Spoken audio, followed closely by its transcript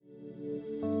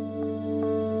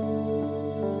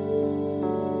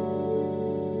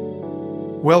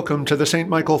Welcome to the St.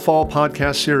 Michael Fall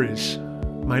Podcast Series.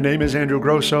 My name is Andrew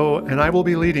Grosso, and I will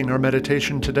be leading our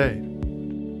meditation today.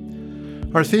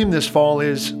 Our theme this fall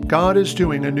is God is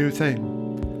doing a new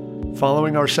thing.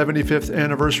 Following our 75th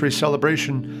anniversary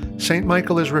celebration, St.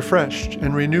 Michael is refreshed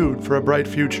and renewed for a bright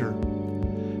future.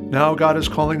 Now God is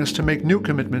calling us to make new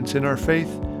commitments in our faith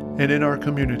and in our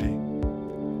community.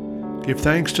 Give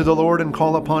thanks to the Lord and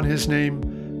call upon His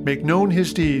name. Make known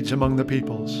His deeds among the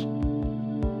peoples.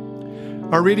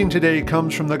 Our reading today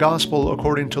comes from the Gospel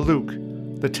according to Luke,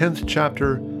 the 10th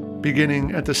chapter,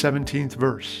 beginning at the 17th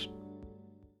verse.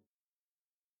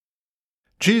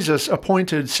 Jesus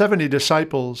appointed 70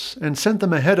 disciples and sent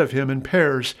them ahead of him in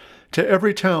pairs to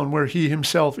every town where he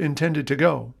himself intended to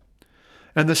go.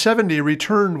 And the 70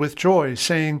 returned with joy,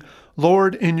 saying,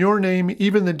 "Lord, in your name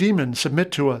even the demons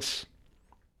submit to us."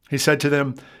 He said to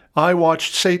them, "I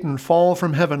watched Satan fall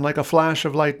from heaven like a flash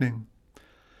of lightning.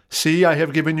 See, I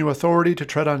have given you authority to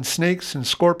tread on snakes and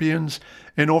scorpions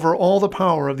and over all the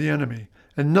power of the enemy,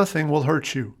 and nothing will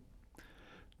hurt you.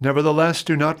 Nevertheless,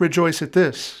 do not rejoice at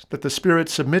this, that the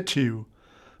spirits submit to you,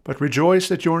 but rejoice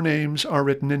that your names are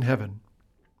written in heaven."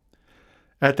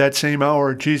 At that same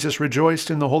hour, Jesus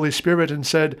rejoiced in the Holy Spirit and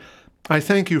said, "I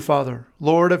thank you, Father,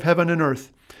 Lord of heaven and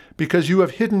earth, because you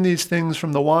have hidden these things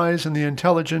from the wise and the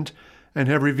intelligent and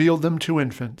have revealed them to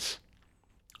infants.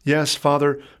 Yes,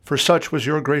 Father, for such was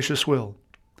your gracious will.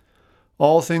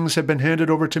 All things have been handed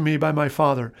over to me by my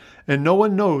Father, and no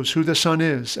one knows who the Son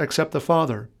is except the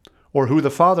Father, or who the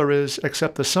Father is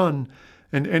except the Son,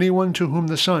 and anyone to whom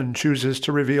the Son chooses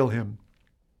to reveal him."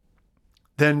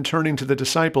 Then, turning to the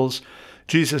disciples,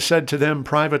 Jesus said to them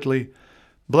privately,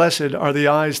 "Blessed are the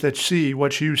eyes that see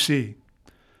what you see.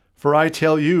 For I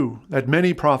tell you that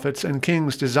many prophets and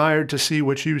kings desired to see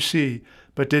what you see,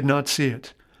 but did not see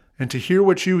it, and to hear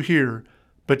what you hear,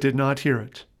 but did not hear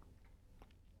it."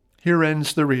 Here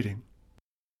ends the reading.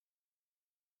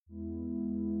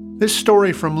 This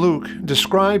story from Luke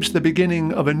describes the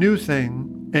beginning of a new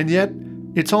thing, and yet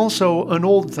it's also an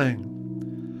old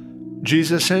thing.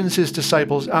 Jesus sends his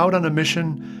disciples out on a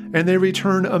mission, and they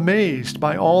return amazed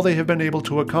by all they have been able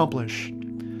to accomplish.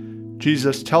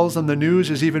 Jesus tells them the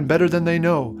news is even better than they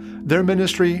know. Their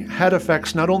ministry had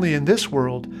effects not only in this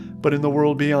world, but in the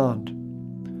world beyond.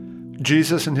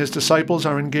 Jesus and his disciples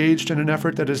are engaged in an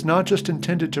effort that is not just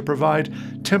intended to provide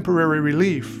temporary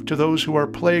relief to those who are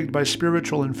plagued by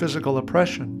spiritual and physical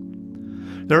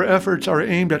oppression. Their efforts are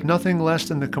aimed at nothing less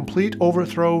than the complete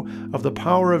overthrow of the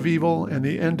power of evil and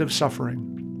the end of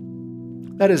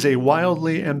suffering. That is a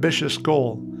wildly ambitious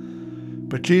goal.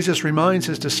 But Jesus reminds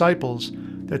his disciples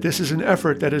that this is an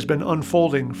effort that has been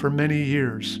unfolding for many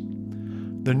years.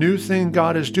 The new thing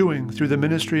God is doing through the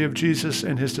ministry of Jesus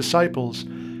and his disciples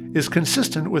is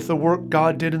consistent with the work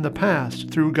God did in the past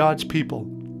through God's people.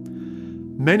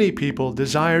 Many people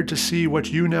desired to see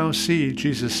what you now see,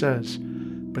 Jesus says,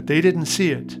 but they didn't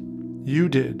see it. You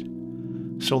did.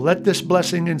 So let this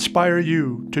blessing inspire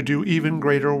you to do even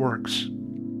greater works.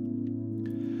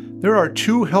 There are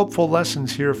two helpful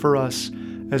lessons here for us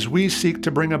as we seek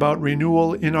to bring about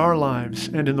renewal in our lives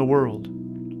and in the world.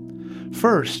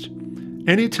 First,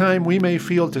 anytime we may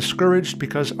feel discouraged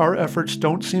because our efforts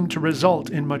don't seem to result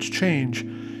in much change,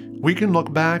 we can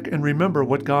look back and remember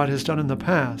what God has done in the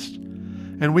past.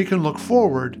 And we can look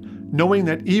forward, knowing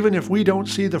that even if we don't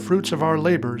see the fruits of our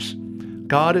labors,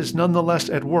 God is nonetheless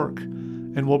at work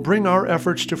and will bring our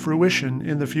efforts to fruition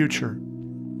in the future.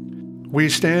 We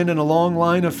stand in a long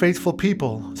line of faithful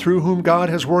people through whom God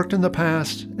has worked in the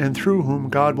past and through whom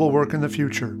God will work in the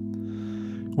future.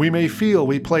 We may feel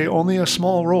we play only a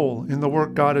small role in the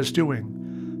work God is doing,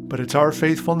 but it's our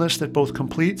faithfulness that both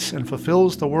completes and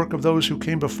fulfills the work of those who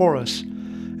came before us,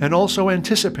 and also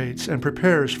anticipates and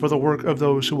prepares for the work of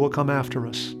those who will come after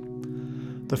us.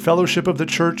 The fellowship of the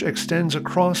Church extends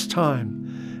across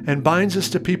time and binds us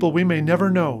to people we may never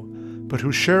know, but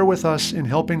who share with us in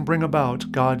helping bring about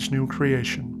God's new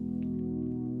creation.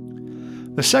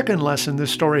 The second lesson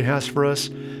this story has for us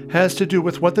has to do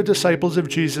with what the disciples of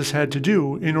Jesus had to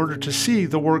do in order to see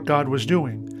the work God was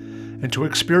doing and to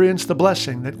experience the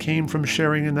blessing that came from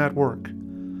sharing in that work.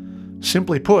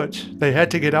 Simply put, they had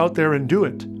to get out there and do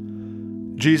it.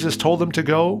 Jesus told them to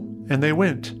go, and they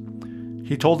went.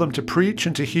 He told them to preach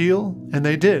and to heal, and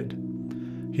they did.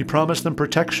 He promised them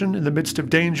protection in the midst of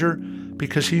danger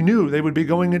because he knew they would be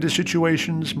going into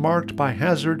situations marked by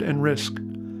hazard and risk.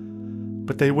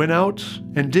 But they went out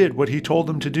and did what he told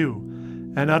them to do.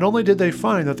 And not only did they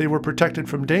find that they were protected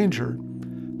from danger,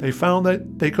 they found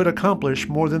that they could accomplish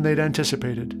more than they'd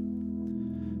anticipated.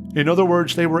 In other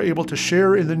words, they were able to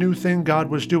share in the new thing God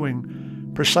was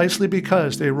doing precisely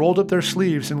because they rolled up their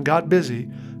sleeves and got busy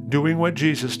doing what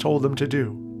Jesus told them to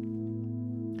do.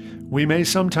 We may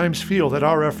sometimes feel that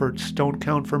our efforts don't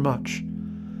count for much,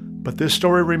 but this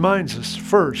story reminds us,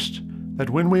 first, that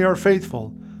when we are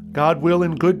faithful, God will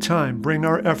in good time bring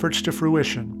our efforts to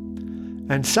fruition.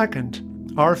 And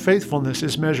second, our faithfulness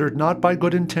is measured not by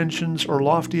good intentions or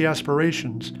lofty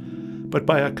aspirations, but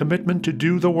by a commitment to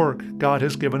do the work God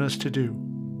has given us to do.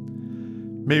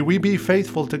 May we be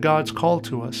faithful to God's call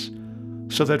to us,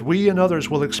 so that we and others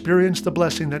will experience the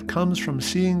blessing that comes from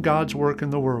seeing God's work in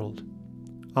the world.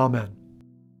 Amen.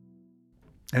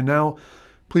 And now,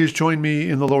 please join me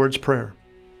in the Lord's Prayer.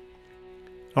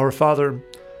 Our Father,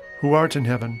 who art in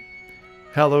heaven,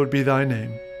 hallowed be thy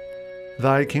name.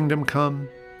 Thy kingdom come,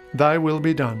 thy will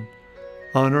be done,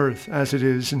 on earth as it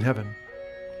is in heaven.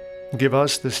 Give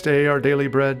us this day our daily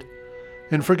bread,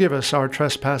 and forgive us our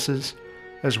trespasses,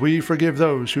 as we forgive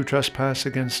those who trespass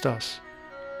against us.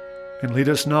 And lead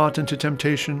us not into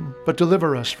temptation, but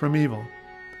deliver us from evil.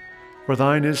 For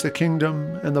thine is the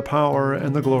kingdom, and the power,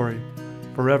 and the glory,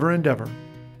 forever and ever.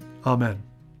 Amen.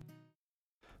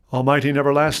 Almighty and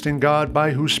everlasting God,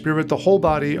 by whose Spirit the whole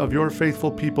body of your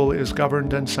faithful people is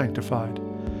governed and sanctified,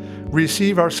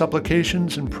 receive our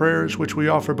supplications and prayers which we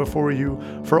offer before you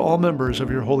for all members of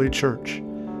your holy church,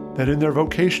 that in their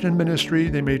vocation and ministry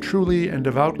they may truly and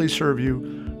devoutly serve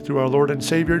you through our Lord and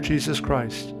Savior Jesus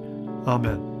Christ.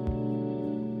 Amen.